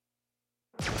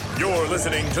You're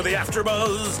listening to the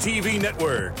AfterBuzz TV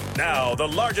Network, now the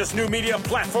largest new media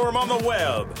platform on the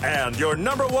web, and your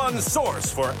number one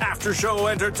source for after-show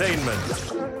entertainment.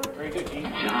 Very good,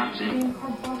 Keith Johnson.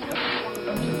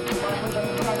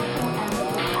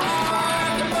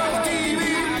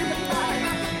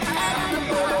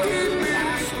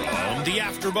 The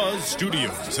AfterBuzz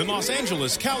Studios in Los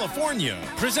Angeles, California.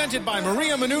 Presented by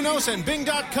Maria Menounos and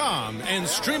Bing.com and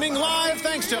streaming live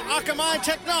thanks to Akamai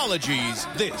Technologies.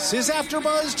 This is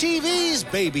AfterBuzz TV's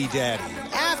Baby Daddy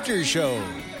After Show.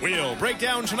 We'll break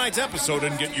down tonight's episode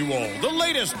and get you all the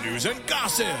latest news and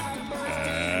gossip.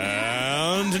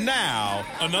 And now,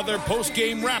 another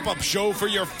post-game wrap-up show for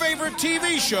your favorite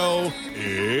TV show.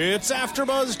 It's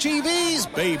AfterBuzz TV's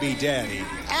Baby Daddy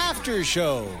After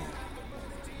Show.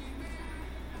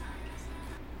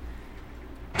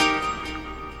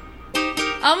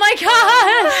 Oh my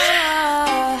gosh!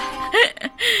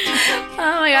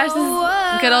 Oh my gosh, this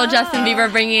is good old Justin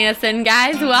Bieber bringing us in,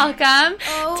 guys. Welcome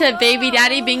to Baby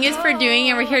Daddy. Bing is for doing,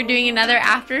 and we're here doing another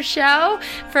after show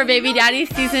for Baby Daddy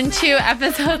Season 2,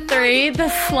 Episode 3, The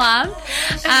Slump.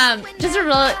 Just a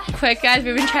real quick, guys,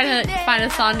 we've been trying to find a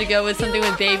song to go with something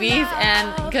with babies,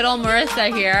 and good old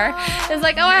Marissa here is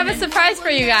like, oh, I have a surprise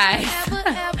for you guys.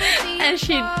 And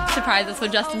she surprised us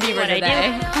with Justin Bieber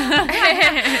today.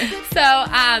 So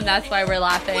that's why we're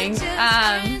laughing.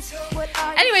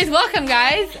 Anyways, welcome,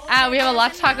 guys. We have a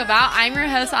lot to talk about. I'm your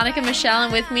host, Annika Michelle,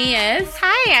 and with me is...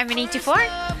 Hi, I'm Anita Ford.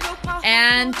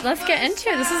 And let's get into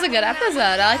it. This is a good episode.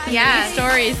 I like the many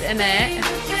stories in it.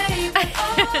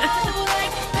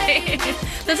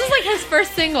 This was like his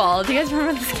first single. Do you guys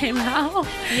remember when this came out?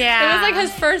 Yeah. It was like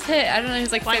his first hit. I don't know, he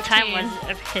was like 15. One time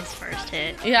was his first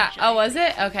hit. Yeah. Actually. Oh, was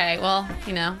it? Okay. Well,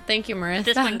 you know, thank you, Marissa.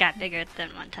 This one got bigger than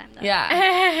one time, though.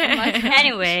 Yeah.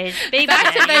 Anyways, Baby Back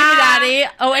Daddy. to Baby Daddy,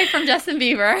 away from Justin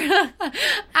Bieber.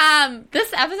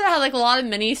 This episode had like a lot of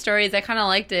mini stories. I kind of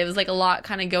liked it. It was like a lot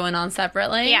kind of going on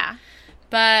separately. Yeah.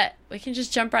 But we can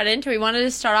just jump right into it. We wanted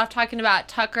to start off talking about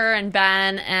Tucker and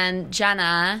Ben and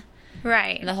Jenna.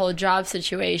 Right. The whole job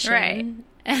situation. Right.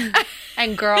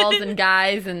 And girls and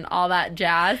guys and all that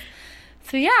jazz.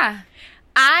 So, yeah.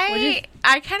 I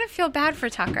kind of feel bad for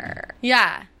Tucker.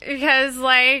 Yeah. Because,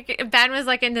 like, Ben was,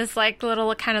 like, in this, like,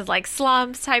 little kind of, like,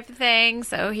 slumps type of thing.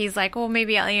 So he's like, well,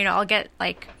 maybe, I'll get,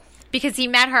 like... Because he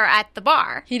met her at the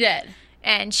bar. He did.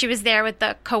 And she was there with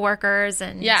the coworkers.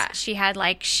 And she had,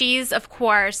 like... She's, of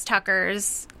course,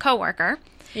 Tucker's coworker.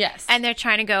 Yes. And they're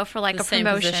trying to go for like a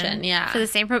promotion for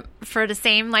the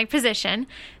same like position.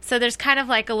 So there's kind of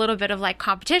like a little bit of like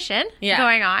competition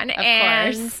going on. Of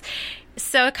course.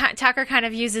 So Tucker kind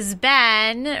of uses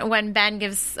Ben when Ben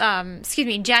gives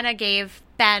Jenna gave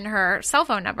Ben her cell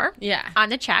phone number on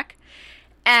the check.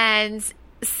 And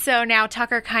so now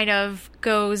Tucker kind of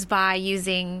goes by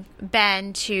using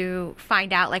Ben to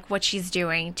find out like what she's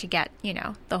doing to get,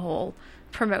 the whole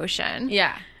promotion.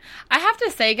 Yeah. I have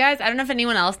to say, guys, I don't know if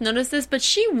anyone else noticed this, but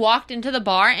she walked into the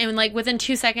bar and, like, within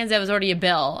 2 seconds, there was already a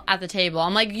bill at the table.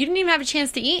 I'm like, you didn't even have a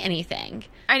chance to eat anything.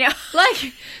 I know.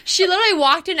 Like, she literally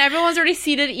walked in, everyone's already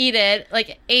seated, ate.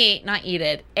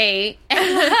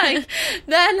 And, like,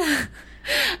 then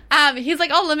he's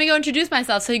like, oh, let me go introduce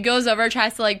myself. So he goes over,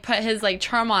 tries to, like, put his, like,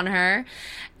 charm on her.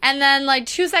 And then, like,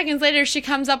 2 seconds later, she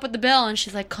comes up with the bill, and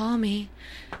she's like, call me.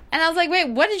 And I was like, wait,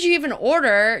 what did you even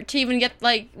order to even get,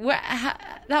 like,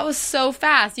 that was so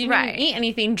fast. You didn't eat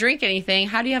anything, drink anything.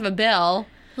 How do you have a bill?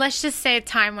 Let's just say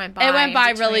time went by. It went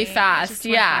by really fast,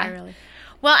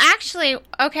 Well, actually,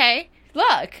 okay.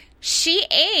 Look. She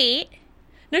ate.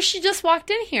 No, she just walked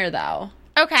in here, though.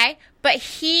 Okay, but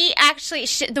he actually,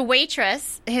 the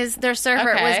waitress, their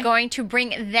server, was going to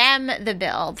bring them the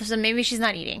bill. So maybe she's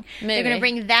not eating. Maybe. They're going to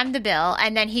bring them the bill,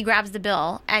 and then he grabs the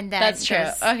bill, and then... That's true.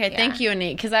 Okay, thank you,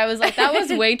 Anit, because I was like, that was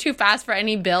way too fast for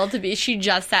any bill to be... She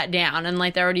just sat down, and,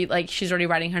 like, they're already, like, she's already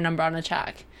writing her number on a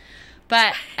check.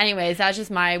 But, anyways, that's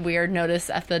just my weird notice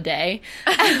of the day.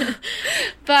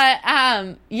 But,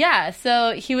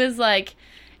 so he was like...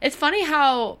 It's funny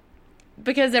how...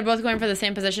 Because they're both going for the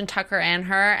same position, Tucker and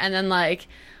her, and then, like,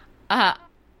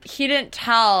 he didn't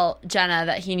tell Jenna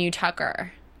that he knew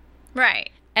Tucker. Right.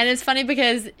 And it's funny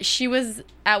because she was,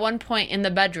 at one point, in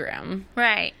the bedroom.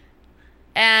 Right.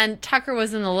 And Tucker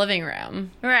was in the living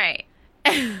room. Right.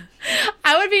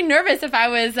 I would be nervous if I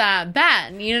was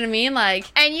Ben, you know what I mean? Like,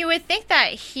 and you would think that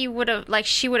he would have, like,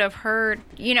 she would have heard,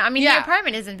 the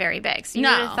apartment isn't very big, so you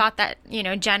would have thought that,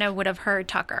 Jenna would have heard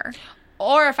Tucker.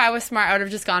 Or if I was smart, I would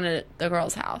have just gone to the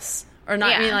girl's house. Or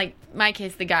not, I mean, like, my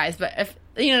case, the guys, but if,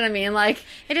 you know what I mean? Like,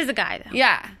 it is a guy, though.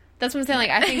 Yeah. That's what I'm saying. Like,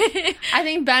 I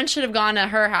think Ben should have gone to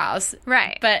her house.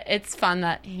 Right. But it's fun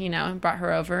that, brought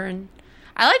her over. And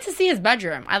I like to see his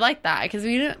bedroom. I like that because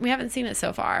we haven't seen it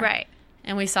so far. Right.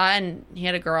 And we saw it, and he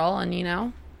had a girl, and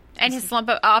And his slump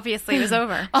obviously was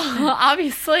over. Oh,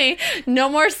 obviously, no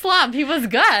more slump. He was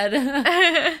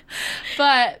good.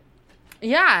 But,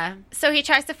 yeah. So he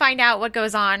tries to find out what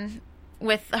goes on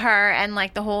with her and,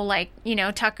 like, the whole, like,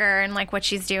 Tucker and, like, what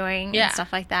she's doing and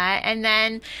stuff like that. And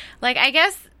then, like, I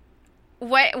guess,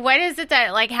 what is it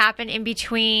that, like, happened in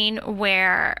between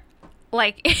where,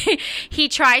 like, he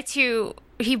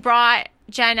brought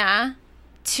Jenna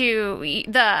to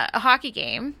the hockey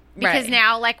game. Because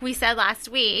now, like we said last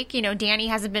week, Danny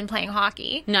hasn't been playing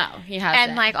hockey. No, he hasn't.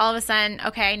 And, like, all of a sudden,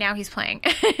 okay, now he's playing.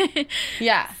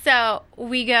 Yeah. So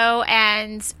we go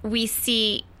and we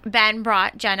see Ben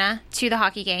brought Jenna to the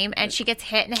hockey game, and she gets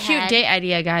hit in the head. Cute date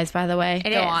idea, guys, by the way.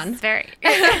 Go on. It's very.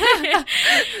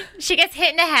 She gets hit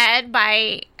in the head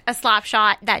by a slap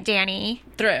shot that Danny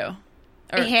threw.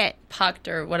 Or hit. Pucked,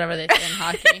 or whatever they say in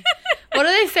hockey. What do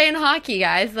they say in hockey,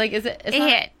 guys? Like, is it... A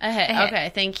hit.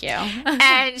 Okay, thank you.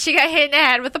 And she got hit in the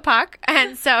head with the puck,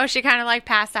 and so she kind of, like,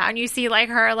 passed out. And you see, like,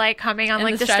 her, like, coming on,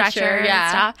 like, the stretcher and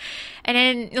stuff. And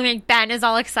then, like, Ben is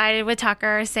all excited with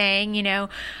Tucker saying,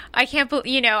 I can't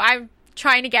believe, I'm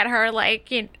trying to get her,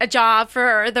 like, a job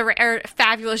for a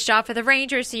fabulous job for the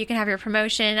Rangers so you can have your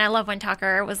promotion. I love when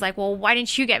Tucker was like, well, why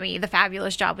didn't you get me the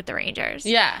fabulous job with the Rangers?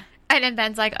 Yeah. And then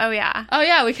Ben's like, oh, yeah. Oh,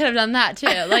 yeah, we could have done that,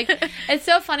 too. Like, it's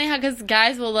so funny how, because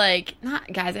guys will, like, not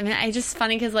guys, I mean, it's just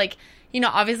funny because, like,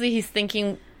 obviously he's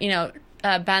thinking,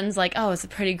 Ben's like, oh, it's a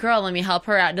pretty girl, let me help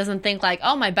her out. Doesn't think, like,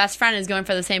 oh, my best friend is going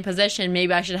for the same position,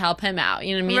 maybe I should help him out.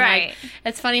 You know what I mean? Right. Like,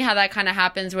 it's funny how that kind of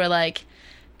happens where, like,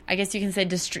 I guess you can say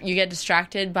you get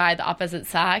distracted by the opposite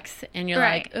sex, and you're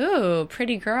like, ooh,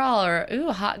 pretty girl, or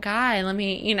ooh, hot guy, let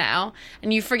me,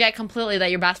 and you forget completely that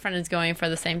your best friend is going for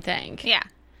the same thing. Yeah.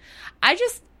 I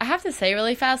have to say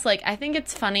really fast, like, I think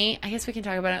it's funny. I guess we can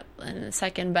talk about it in a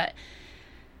second, but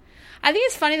I think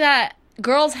it's funny that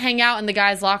girls hang out in the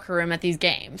guys' locker room at these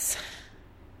games.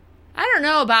 I don't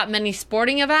know about many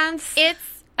sporting events.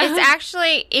 It's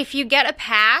actually, if you get a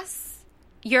pass,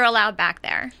 you're allowed back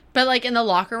there. But, like, in the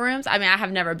locker rooms, I mean, I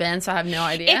have never been, so I have no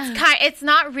idea. It's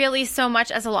not really so much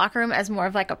as a locker room as more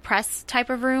of, like, a press type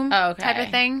of room type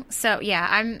of thing. So, yeah,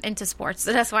 I'm into sports,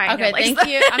 so that's why I know, like, thank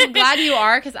you. I'm glad you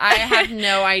are, because I have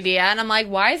no idea. And I'm like,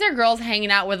 why is there girls hanging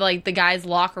out with, like, the guys'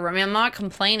 locker room? I mean, I'm not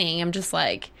complaining. I'm just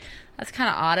like, that's kind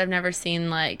of odd. I've never seen,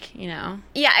 like, Yeah,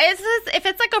 if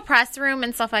it's, like, a press room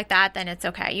and stuff like that, then it's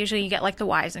okay. Usually you get, like, the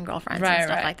wives and girlfriends and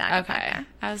stuff like that. Okay.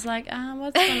 I was like,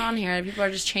 what's going on here? People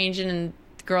are just changing and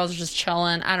girls are just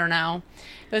chilling. I don't know.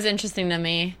 It was interesting to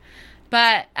me.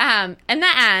 But in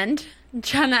the end,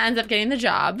 Jenna ends up getting the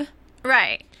job.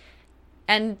 Right.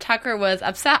 And Tucker was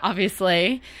upset,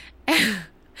 obviously.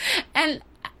 And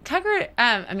Tucker,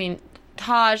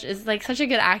 Taj is, like, such a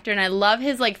good actor, and I love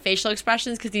his, like, facial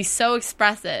expressions because he's so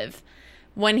expressive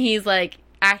when he's, like,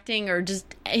 acting, or just,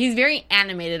 he's very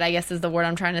animated, I guess is the word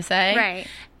I'm trying to say. Right.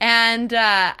 And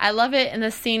I love it in the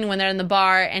scene when they're in the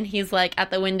bar and he's, like, at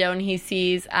the window and he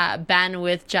sees Ben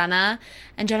with Jenna.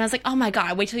 And Jenna's like, oh, my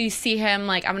God, wait till you see him.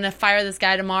 Like, I'm going to fire this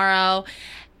guy tomorrow.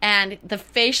 And the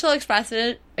facial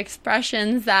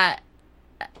expressions that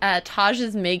Taj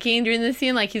is making during the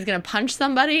scene, like he's going to punch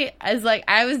somebody, is like,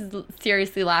 I was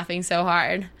seriously laughing so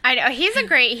hard. I know. He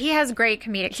has great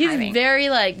comedic timing. He's very,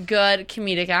 like, good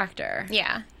comedic actor.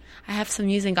 Yeah. I have some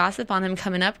news and gossip on him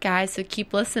coming up, guys, so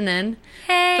keep listening.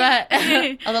 Hey. But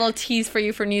a little tease for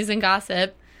you for news and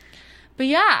gossip. But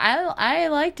yeah, I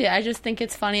liked it. I just think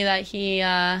it's funny that he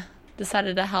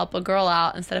decided to help a girl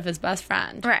out instead of his best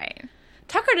friend. Right.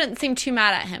 Tucker didn't seem too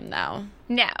mad at him, though.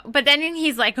 No, but then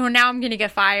he's like, oh, now I'm going to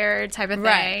get fired type of thing.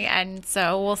 Right. And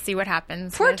so we'll see what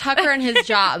happens. Poor Tucker and his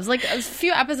jobs. Like, a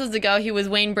few episodes ago, he was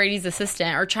Wayne Brady's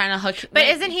assistant or trying to hook... But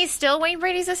isn't he still Wayne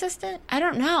Brady's assistant? I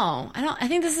don't know. I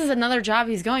think this is another job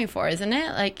he's going for, isn't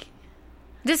it? Like...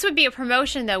 This would be a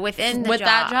promotion, though, within the job. With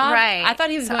that job? Right. I thought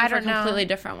he was going for a completely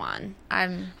different one.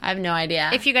 I have no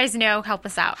idea. If you guys know, help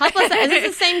us out. Help us out. Is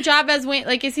this the same job as Wayne?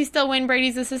 Like, is he still Wayne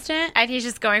Brady's assistant? And he's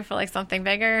just going for, like, something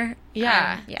bigger?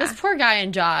 Yeah. This poor guy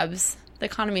in jobs. The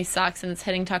economy sucks, and it's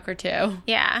hitting Tucker, too.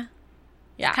 Yeah.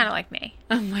 Yeah. It's kind of like me.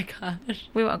 Oh, my gosh.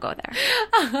 We won't go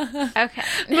there. Okay.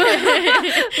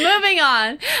 Moving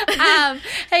on.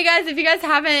 Hey, guys, if you guys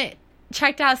haven't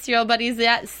checked out Serial Buddies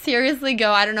yet, seriously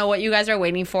go. I don't know what you guys are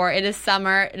waiting for. It is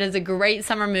summer. It is a great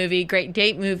summer movie, great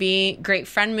date movie, great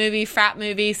friend movie, frat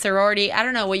movie, sorority. I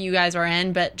don't know what you guys are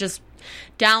in, but just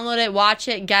download it, watch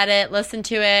it, get it, listen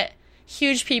to it.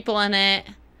 Huge people in it.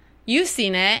 You've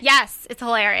seen it. Yes, it's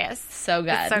hilarious. So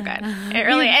good. It's so good.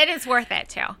 It is worth it,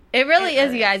 too. It really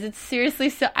is, you guys. It's seriously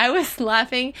so... I was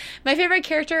laughing. My favorite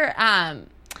character,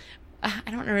 I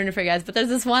don't want to ruin it for you guys, but there's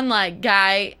this one, like,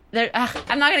 guy.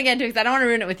 I'm not going to get into it because I don't want to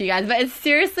ruin it with you guys, but it's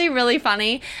seriously really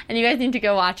funny, and you guys need to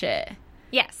go watch it.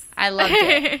 Yes. I loved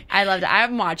it.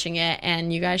 I'm watching it,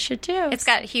 and you guys should too. It's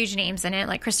got huge names in it,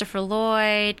 like Christopher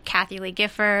Lloyd, Kathy Lee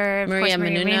Gifford, Maria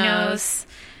Menounos.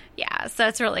 Yeah, so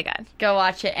it's really good. Go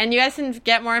watch it. And you guys can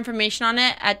get more information on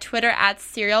it at Twitter at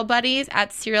Serial Buddies,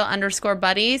 at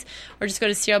serial_buddies, or just go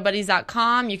to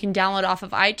serialbuddies.com. You can download off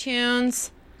of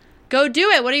iTunes. Go do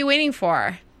it. What are you waiting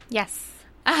for? Yes.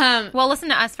 Well, listen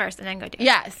to us first and then go do it.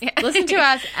 Yes. Listen to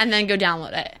us and then go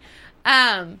download it.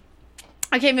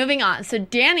 Okay, moving on. So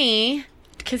Danny,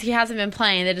 because he hasn't been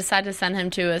playing, they decided to send him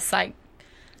to a psychologist.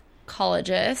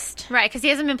 Right, because he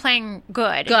hasn't been playing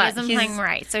good. He hasn't been playing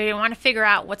right. So he didn't want to figure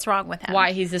out what's wrong with him.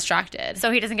 Why he's distracted.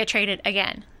 So he doesn't get traded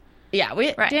again. Yeah,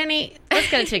 Danny, let's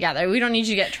get it together. We don't need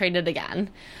you to get traded again.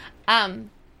 Part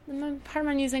of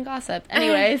my news and gossip.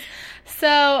 Anyways,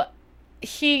 so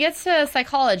he gets to a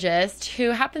psychologist who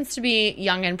happens to be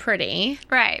young and pretty.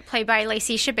 Right, played by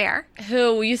Lacey Chabert.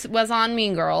 Who was on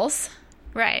Mean Girls.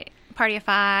 Right. Party of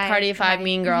Five. Right.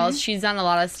 Mean Girls. Mm-hmm. She's done a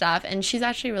lot of stuff, and she's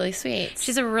actually really sweet.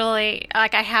 She's a really,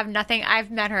 like,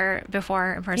 I've met her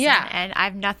before in person, and I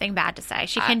have nothing bad to say.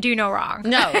 She can do no wrong.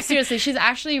 No, seriously, she's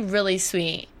actually really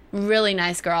sweet. Really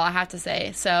nice girl, I have to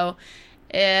say. So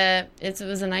it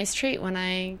was a nice treat when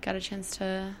I got a chance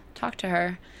to talk to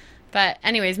her. But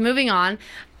anyways, moving on.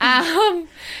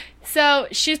 So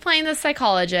she's playing the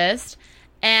psychologist,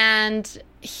 and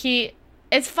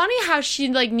it's funny how she,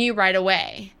 like, knew right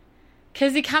away.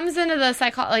 Because he comes into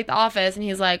the office, and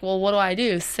he's like, well, what do I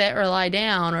do? Sit or lie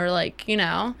down? Or, like, you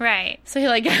know. Right. So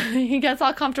he gets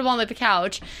all comfortable on the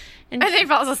couch. And then he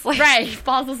falls asleep. Right, he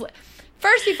falls asleep.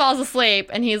 First he falls asleep,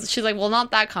 and she's like, well,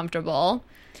 not that comfortable.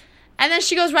 And then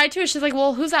she goes right to it. She's like,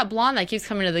 well, who's that blonde that keeps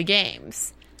coming to the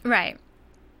games? Right.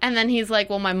 And then he's like,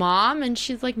 well, my mom. And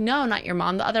she's like, no, not your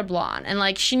mom, the other blonde. And,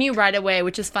 like, she knew right away,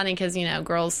 which is funny because, you know,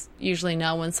 girls usually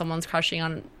know when someone's crushing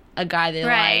on a guy they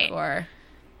like or...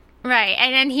 Right.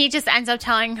 And then he just ends up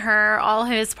telling her all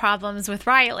his problems with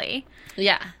Riley.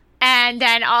 Yeah. And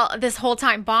then this whole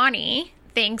time, Bonnie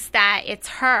thinks that it's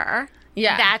her.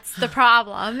 Yeah. That's the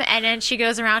problem. And then she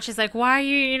goes around, she's like, why are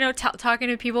you, talking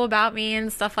to people about me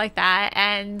and stuff like that?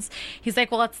 And he's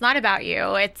like, well, it's not about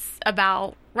you. It's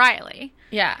about Riley.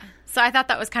 Yeah. So I thought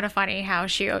that was kind of funny how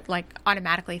she, like,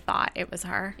 automatically thought it was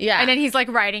her. Yeah. And then he's, like,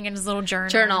 writing in his little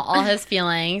journal. All his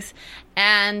feelings.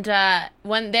 And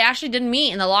when they actually did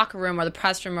meet in the locker room or the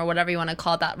press room or whatever you want to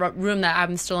call it, that room that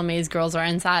I'm still amazed girls are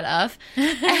inside of.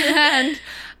 And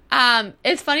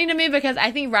it's funny to me because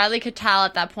I think Riley could tell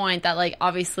at that point that, like,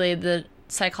 obviously the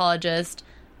psychologist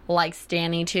likes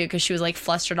Danny, too, because she was, like,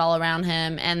 flustered all around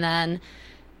him. And then...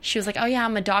 she was like, oh, yeah,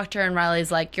 I'm a doctor. And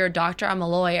Riley's like, you're a doctor? I'm a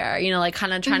lawyer. You know, like,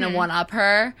 kind of trying to one-up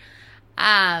her.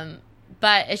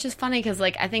 But it's just funny because,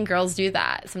 like, I think girls do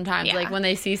that sometimes. Yeah. Like, when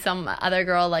they see some other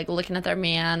girl, like, looking at their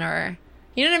man or...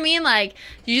 you know what I mean? Like,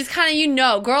 you just kind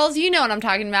of, girls, you know what I'm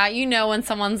talking about. You know when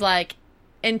someone's, like,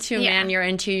 into a man you're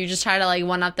into. You just try to, like,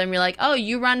 one-up them. You're like, oh,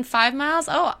 you run 5 miles?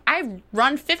 Oh, I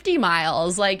run 50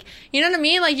 miles. Like, you know what I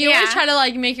mean? Like, you always try to,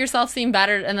 like, make yourself seem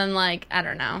better. And then, like, I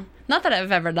don't know. Not that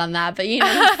I've ever done that, but you know.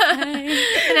 And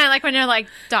then, like, when you're like,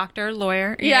 doctor,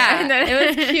 lawyer. Yeah,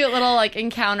 it was a cute little, like,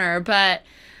 encounter. But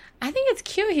I think it's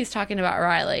cute he's talking about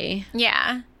Riley.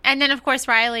 Yeah. And then, of course,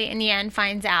 Riley, in the end,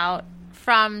 finds out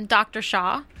from Dr.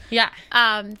 Shaw. Yeah.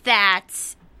 That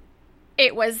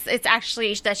it's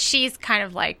actually that she's kind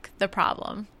of, like, the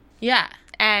problem. Yeah.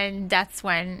 And that's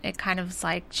when it kind of is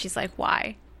like, she's like,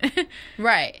 why?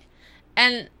 Right.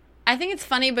 And I think it's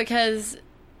funny because...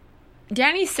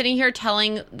 Danny's sitting here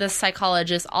telling the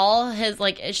psychologist all his,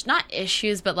 like, not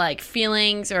issues, but, like,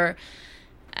 feelings or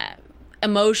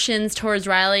emotions towards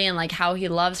Riley and, like, how he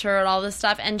loves her and all this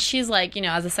stuff. And she's like, you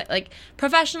know,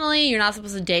 professionally, you're not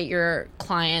supposed to date your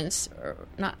clients or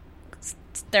not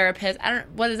therapist.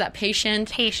 What is that? Patient?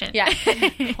 Patient. Yeah.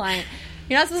 Client.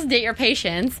 You're not supposed to date your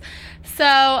patients.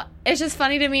 So it's just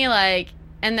funny to me, like,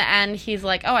 in the end, he's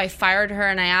like, oh, I fired her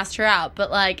and I asked her out.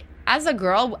 But, like, as a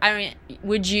girl, I mean,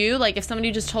 would you, like, if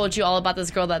somebody just told you all about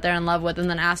this girl that they're in love with and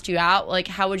then asked you out, like,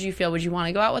 how would you feel? Would you want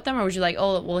to go out with them? Or would you like,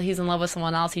 oh, well, he's in love with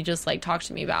someone else he just, like, talked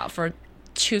to me about for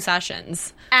 2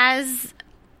 sessions? As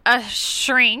a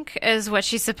shrink is what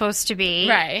she's supposed to be.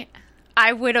 Right.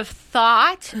 I would have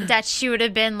thought that she would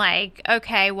have been like,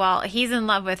 okay, well, he's in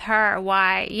love with her.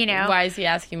 Why, you know? Why is he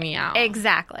asking me out?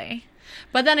 Exactly.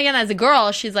 But then again, as a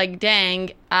girl, she's like,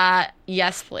 dang,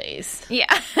 yes, please.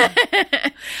 Yeah.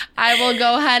 I will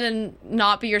go ahead and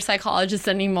not be your psychologist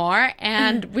anymore,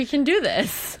 and we can do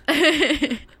this.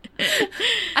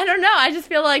 I don't know. I just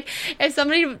feel like if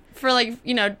somebody for like,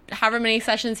 you know, however many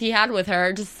sessions he had with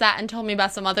her just sat and told me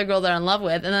about some other girl they're in love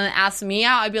with and then asked me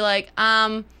out, I'd be like,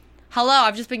 hello,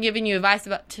 I've just been giving you advice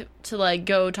about to like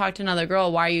go talk to another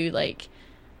girl. Why are you like,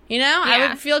 you know? Yeah. I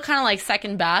would feel kind of like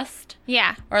second best.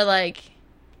 Yeah. Or like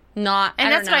not, and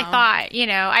I that's don't know. what I thought, you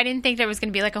know. I didn't think there was going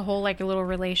to be like a whole like a little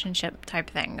relationship type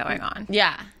thing going on.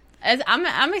 Yeah.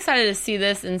 I'm excited to see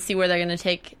this and see where they're going to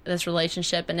take this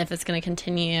relationship and if it's going to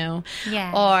continue.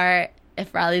 Yeah. Or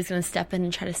if Riley's going to step in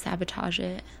and try to sabotage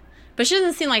it. But she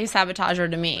doesn't seem like a sabotager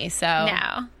to me, so.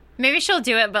 No. Maybe she'll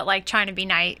do it, but like trying to be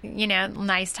nice, you know,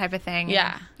 nice type of thing.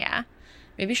 Yeah. Yeah.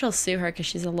 Maybe she'll sue her because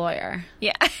she's a lawyer.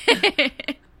 Yeah.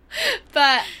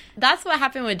 But that's what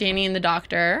happened with Danny and the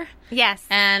doctor. Yes.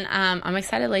 And I'm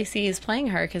excited Lacey is playing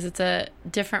her because it's a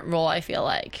different role, I feel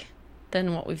like,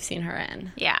 than what we've seen her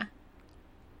in. Yeah.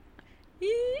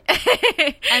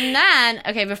 And then,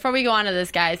 okay, before we go on to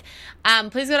this, guys,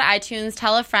 please go to iTunes,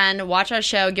 tell a friend, watch our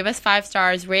show, give us 5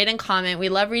 stars, rate and comment. We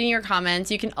love reading your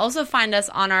comments. You can also find us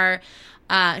on our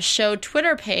show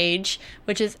Twitter page,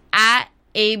 which is at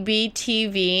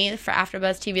ABTV for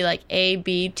AfterBuzz TV, like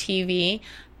ABTV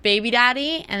Baby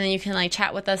Daddy, and then you can like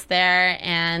chat with us there,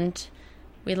 and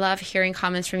we love hearing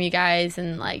comments from you guys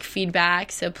and like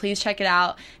feedback, so please check it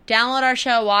out. Download our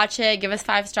show, watch it, give us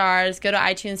 5 stars, go to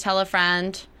iTunes, tell a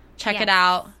friend, check it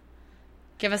out,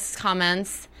 give us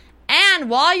comments. And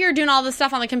while you're doing all this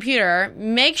stuff on the computer,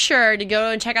 make sure to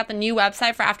go and check out the new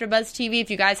website for AfterBuzz TV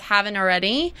if you guys haven't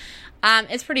already.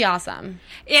 It's pretty awesome.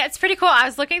 Yeah, it's pretty cool. I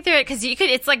was looking through it because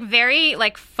it's like very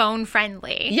like phone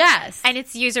friendly. Yes. And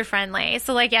it's user friendly.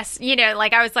 So like, yes, you know,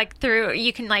 like I was like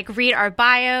you can like read our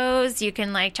bios, you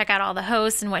can like check out all the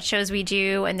hosts and what shows we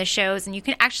do and the shows, and you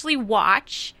can actually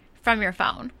watch from your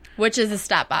phone. Which is a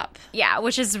step up. Yeah,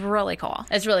 which is really cool.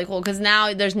 It's really cool because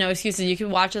now there's no excuses. You can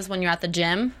watch us when you're at the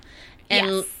gym.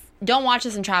 And don't watch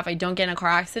us in traffic. Don't get in a car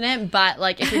accident. But,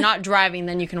 like, if you're not driving,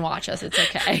 then you can watch us. It's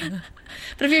okay.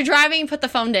 But if you're driving, put the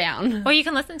phone down. Or you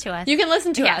can listen to us. You can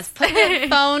listen to us. Put the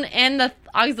phone in the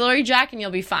auxiliary jack and you'll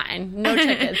be fine. No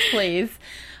tickets, please.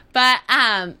 But,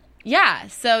 yeah.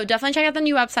 So definitely check out the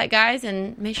new website, guys.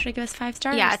 And make sure to give us 5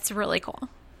 stars. Yeah, it's really cool.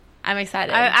 I'm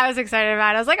excited. I was excited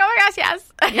about it. I was like, oh my gosh,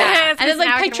 yes. Yeah. And there's,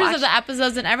 like, pictures of the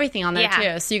episodes and everything on there,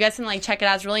 too. So you guys can, like, check it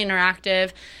out. It's really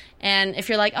interactive. And if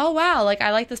you're like, oh, wow, like,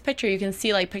 I like this picture, you can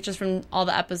see, like, pictures from all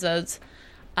the episodes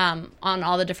on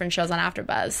all the different shows on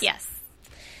AfterBuzz. Yes.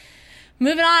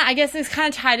 Moving on, I guess it's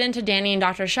kind of tied into Danny and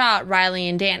Dr. Shaw, Riley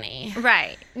and Danny.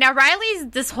 Right. Now, Riley's,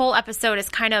 this whole episode is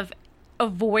kind of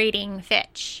avoiding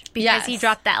Fitch because he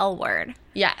dropped the L word.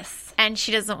 Yes. And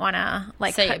she doesn't want to,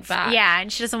 like... say it back. Yeah,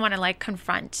 and she doesn't want to, like,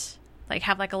 confront... like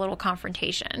have like a little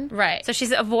confrontation. Right. So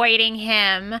she's avoiding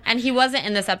him. And he wasn't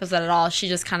in this episode at all. She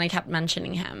just kind of kept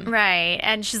mentioning him. Right.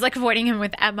 And she's like avoiding him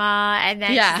with Emma. And then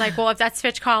she's like, well, if that's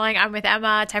Fitch calling, I'm with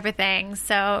Emma type of thing.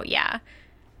 So, yeah.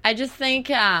 I just think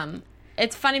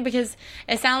it's funny because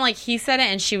it sounded like he said it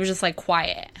and she was just like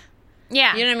quiet.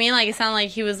 Yeah. You know what I mean? Like it sounded like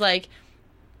he was like,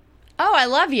 oh, I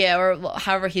love you, or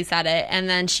however he said it. And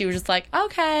then she was just like,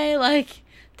 okay. Like,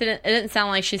 it didn't sound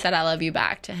like she said I love you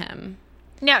back to him.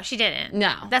 No, she didn't.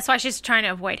 No. That's why she's trying to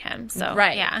avoid him. So,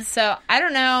 right. Yeah. So, I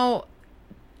don't know.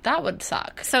 That would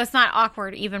suck. So, it's not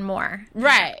awkward even more.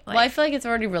 Right. Like, well, I feel like it's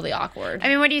already really awkward. I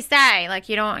mean, what do you say? Like,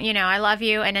 you don't, you know, I love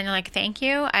you, and then like, thank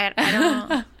you? I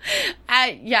don't...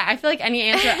 I feel like any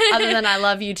answer other than I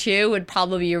love you too would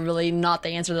probably be really not the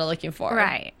answer they're looking for.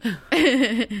 Right.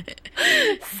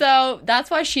 So, that's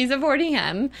why she's avoiding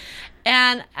him.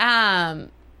 And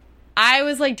I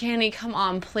was like, Danny, come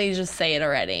on, please just say it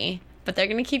already. But they're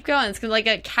going to keep going. It's going to be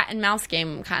like a cat and mouse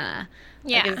game, kind of.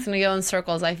 Yeah. Like it's going to go in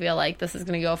circles, I feel like. This is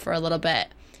going to go for a little bit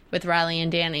with Riley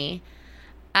and Danny.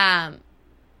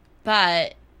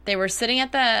 But they were sitting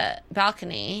at the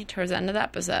balcony towards the end of the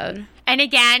episode. And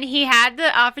again, he had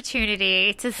the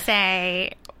opportunity to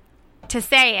say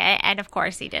it, and of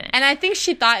course he didn't. And I think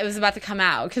she thought it was about to come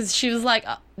out, because she was like,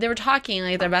 they were talking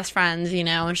like they're best friends, you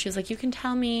know, and she was like, you can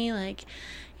tell me, like...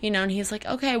 You know, and he's like,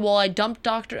 okay, well, I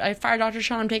fired Dr.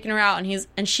 Shaw, I'm taking her out.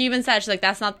 And she even said, she's like,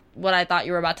 that's not what I thought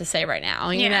you were about to say right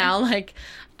now. You know, like,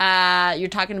 you're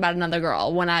talking about another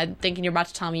girl when I'm thinking you're about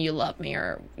to tell me you love me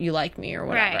or you like me or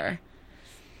whatever.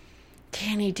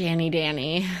 Right.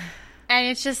 Danny. And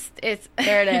it's just, there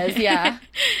it is, yeah.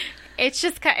 It's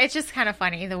just kind of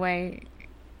funny the way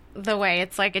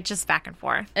it's like it's just back and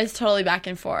forth. It's totally back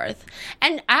and forth.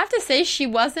 And I have to say, she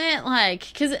wasn't like,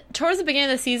 because towards the beginning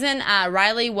of the season,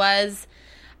 Riley was,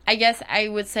 I guess I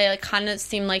would say, like, kind of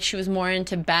seemed like she was more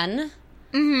into Ben.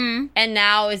 Mm-hmm. And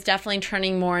now is definitely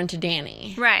turning more into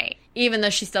Danny. Right. Even though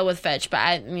she's still with Fitch, but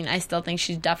I still think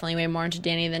she's definitely way more into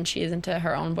Danny than she is into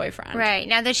her own boyfriend. Right.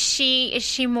 Now, is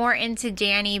she more into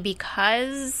Danny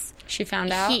because she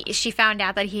found out? She found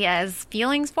out that he has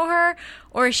feelings for her,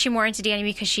 or is she more into Danny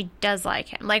because she does like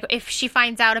him? Like, if she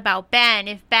finds out about Ben,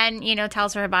 if Ben,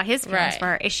 tells her about his feelings for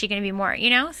her, is she going to be more,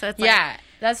 So it's yeah,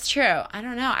 that's true. I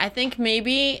don't know. I think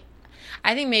maybe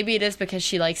it is because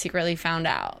she secretly found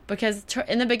out. Because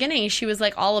in the beginning, she was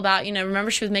all about,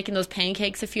 remember she was making those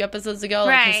pancakes a few episodes ago?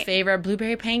 His favorite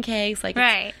blueberry pancakes.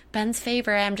 It's Ben's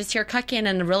favorite. I'm just here cooking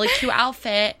in a really cute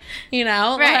outfit,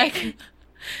 Right.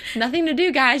 Nothing to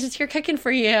do, guys. Just here cooking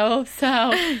for you.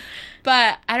 So,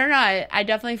 but I don't know. I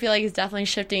definitely feel like it's definitely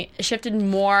shifted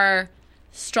more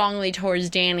strongly towards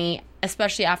Danny,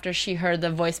 especially after she heard the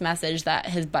voice message that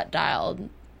his butt dialed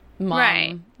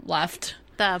mom left.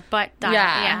 The butt dial.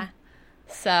 Yeah.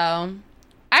 So,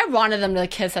 I wanted them to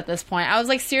kiss at this point. I was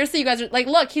like, seriously, you guys are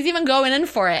look, he's even going in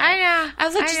for it. I know. I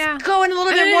was like, just go in a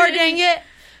little bit more, dang it.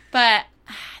 But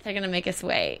they're going to make us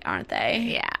wait, aren't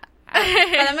they? Yeah.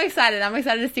 But I'm excited. I'm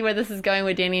excited to see where this is going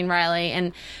with Danny and Riley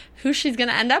and who she's going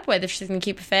to end up with. If she's going to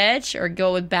keep Fitch or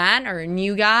go with Ben or a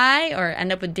new guy or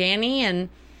end up with Danny. And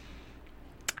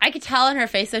I could tell in her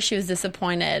face that she was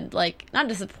disappointed. Not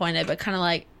disappointed, but kind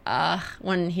of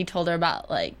when he told her about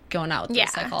going out with the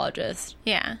psychologist.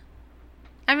 Yeah.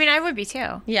 I would be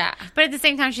too. Yeah. But at the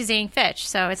same time, she's dating Fitch,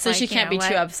 so it's she can't be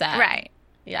too upset. Right.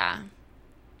 Yeah.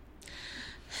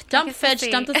 Dump Fitch,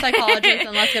 dump the psychologist,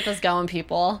 and let's get this going,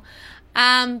 people.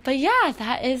 But yeah,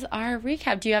 that is our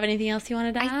recap. Do you have anything else you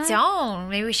wanted to add? I don't.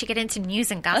 Maybe we should get into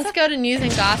news and gossip. Let's go to news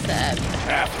and gossip.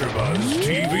 AfterBuzz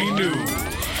TV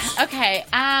News. Okay.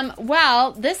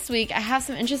 Well, this week I have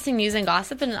some interesting news and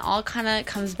gossip, and it all kind of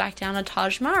comes back down to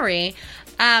Taj Mowry.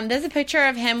 There's a picture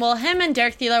of him. Well, him and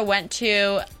Derek Thieler went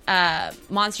to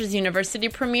Monsters University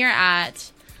premiere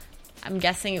at, I'm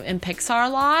guessing, in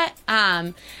Pixar lot.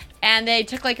 And they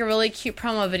took a really cute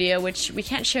promo video, which we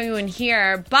can't show you in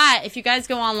here. But if you guys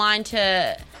go online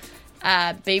to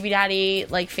Baby Daddy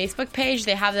Facebook page,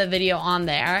 they have the video on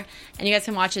there, and you guys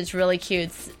can watch it. It's really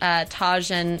cute. It's Taj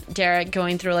and Derek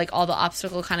going through all the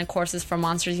obstacle kind of courses for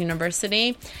Monsters University,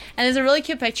 and there's a really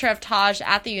cute picture of Taj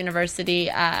at the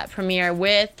university premiere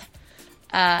with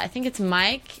I think it's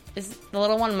Mike. Is the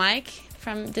little one Mike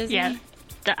from Disney? Yeah.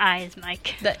 The eye is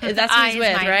Mike. That's who he's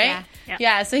with, Mike, right?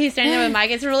 Yeah, so he's standing there with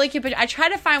Mike. It's a really cute picture. I tried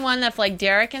to find one of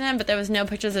Derek and him, but there was no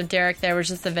pictures of Derek. There was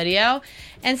just the video.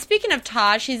 And speaking of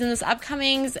Taj, he's in this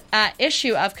upcoming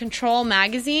issue of Control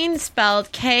magazine,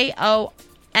 spelled Kontrol.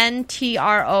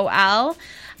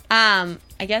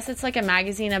 I guess it's a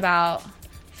magazine about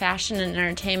fashion and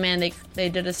entertainment. They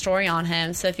did a story on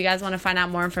him. So if you guys want to find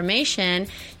out more information,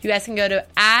 you guys can go to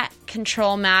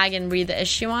 @ControlMag and read the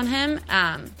issue on him.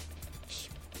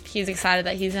 He's excited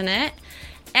that he's in it.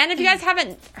 And if you guys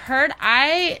haven't heard,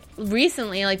 I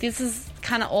recently, this is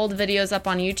kind of old videos up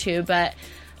on YouTube, but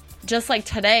just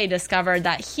today discovered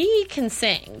that he can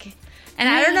sing. And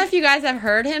I don't know if you guys have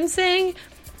heard him sing,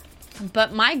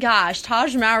 but my gosh,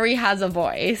 Taj Mowry has a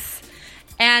voice.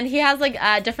 And he has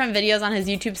different videos on his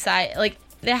YouTube site.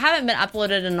 They haven't been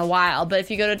uploaded in a while, but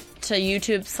if you go to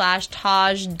YouTube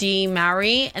 /Taj D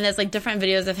Mowry, and there's different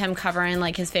videos of him covering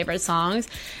his favorite songs,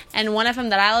 and one of them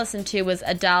that I listened to was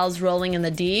Adele's "Rolling in the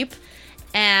Deep,"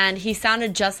 and he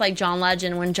sounded just like John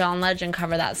Legend when John Legend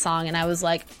covered that song, and I was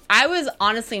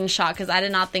honestly in shock because I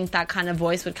did not think that kind of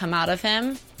voice would come out of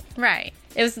him. Right.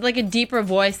 It was a deeper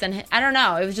voice than, I don't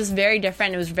know, it was just very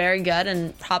different. It was very good,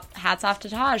 and hats off to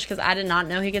Taj because I did not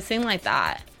know he could sing like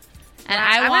that. And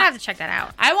I want to have to check that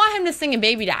out. I want him to sing in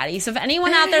Baby Daddy. So if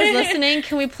anyone out there is listening,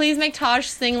 can we please make Taj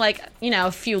sing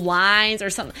a few lines or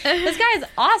something? This guy is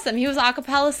awesome. He was a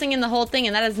cappella singing the whole thing,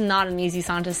 and that is not an easy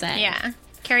song to sing. Yeah.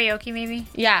 Karaoke maybe?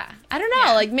 Yeah. I don't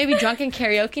know. Maybe drunken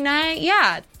karaoke night?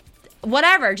 Yeah.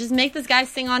 Whatever. Just make this guy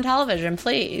sing on television,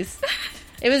 please.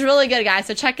 It was really good, guys.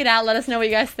 So check it out. Let us know what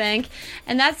you guys think.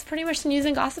 And that's pretty much the news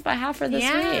and gossip I have for this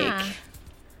week.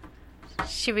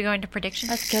 Should we go into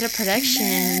predictions? Let's go to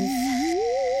predictions.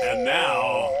 And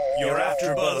now, your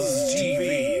AfterBuzz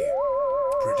TV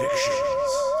predictions.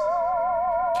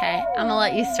 Okay, I'm gonna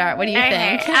let you start. What do you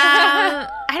think? I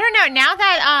don't know. Now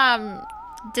that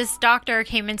this doctor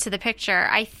came into the picture,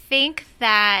 I think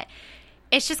that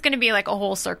it's just going to be a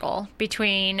whole circle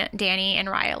between Danny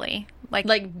and Riley.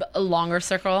 A longer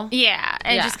circle? Yeah,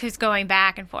 and just keeps going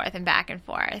back and forth,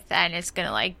 and it's going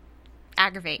to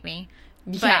aggravate me.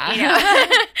 But,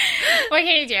 what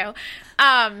can you do?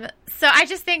 So I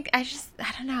just think, I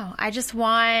don't know. I just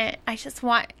want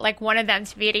like one of them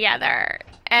to be together.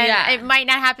 And it might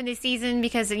not happen this season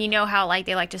because how like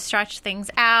they like to stretch things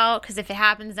out. Because if it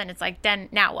happens, then it's like, then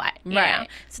now what? You know?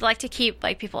 So they like to keep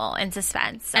like people in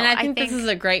suspense. So and I think this is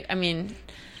a great kind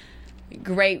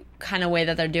of way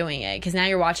that they're doing it. Because now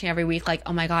you're watching every week like,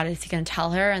 oh my God, is he going to tell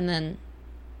her? And then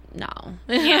no.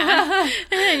 Yeah.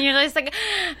 And you're just like,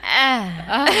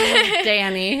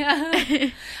 Danny.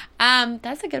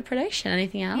 That's a good prediction.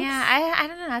 Anything else? Yeah, I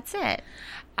don't know. That's it.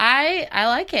 I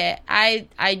like it.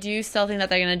 I do still think that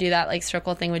they're going to do that like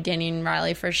circle thing with Danny and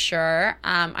Riley for sure.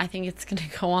 I think it's going to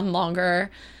go on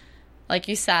longer, like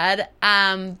you said.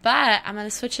 But I'm going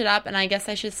to switch it up, and I guess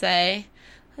I should say,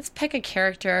 let's pick a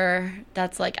character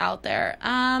that's like out there.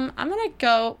 I'm going to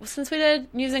go, since we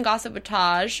did news and gossip with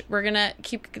Taj, we're going to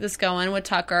keep this going with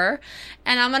Tucker.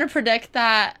 And I'm going to predict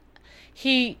that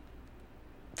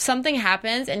something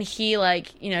happens and he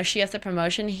like, she gets a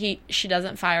promotion. She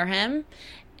doesn't fire him,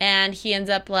 and he ends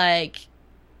up like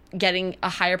getting a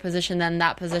higher position than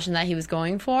that position that he was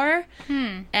going for.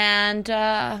 And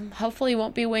hopefully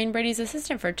won't be Wayne Brady's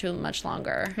assistant for too much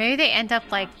longer. Maybe they end up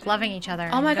like loving each other.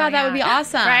 Oh my God, that would be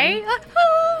awesome. Right?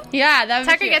 Yeah, that would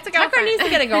Tucker gets a girlfriend. Tucker needs to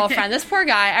get a girlfriend. This poor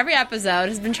guy, every episode,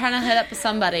 has been trying to hit up with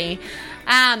somebody.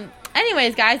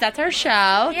 Anyways, guys, that's our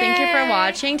show. Yay. Thank you for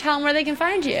watching. Tell them where they can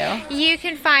find you. You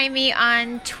can find me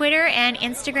on Twitter and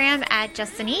Instagram at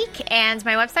JustAnique, and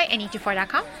my website,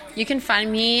 anique24.com. You can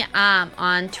find me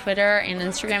on Twitter and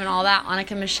Instagram and all that,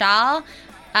 Annika Michelle.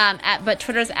 But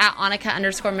Twitter's at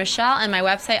Annika_Michelle, and my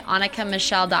website,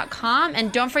 AnnikaMichelle.com.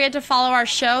 And don't forget to follow our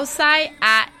show site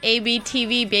at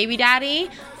ABTV Baby Daddy.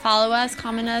 Follow us,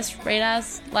 comment us, rate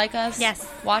us, like us. Yes.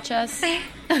 Watch us.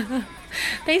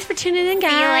 Thanks for tuning in,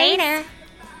 guys. See you later.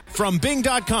 From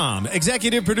Bing.com,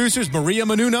 executive producers Maria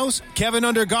Menounos, Kevin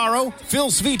Undergaro, Phil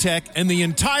Svitek, and the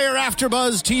entire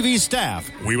AfterBuzz TV staff,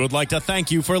 we would like to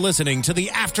thank you for listening to the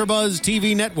AfterBuzz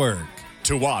TV network.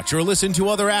 To watch or listen to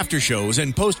other after shows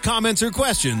and post comments or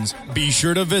questions, be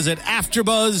sure to visit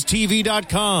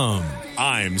AfterBuzzTV.com.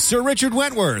 I'm Sir Richard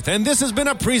Wentworth, and this has been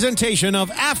a presentation of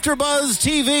AfterBuzz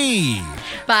TV.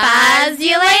 Buzz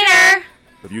you later.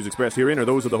 The views expressed herein are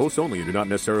those of the hosts only and do not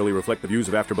necessarily reflect the views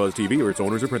of AfterBuzz TV or its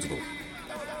owners or principals.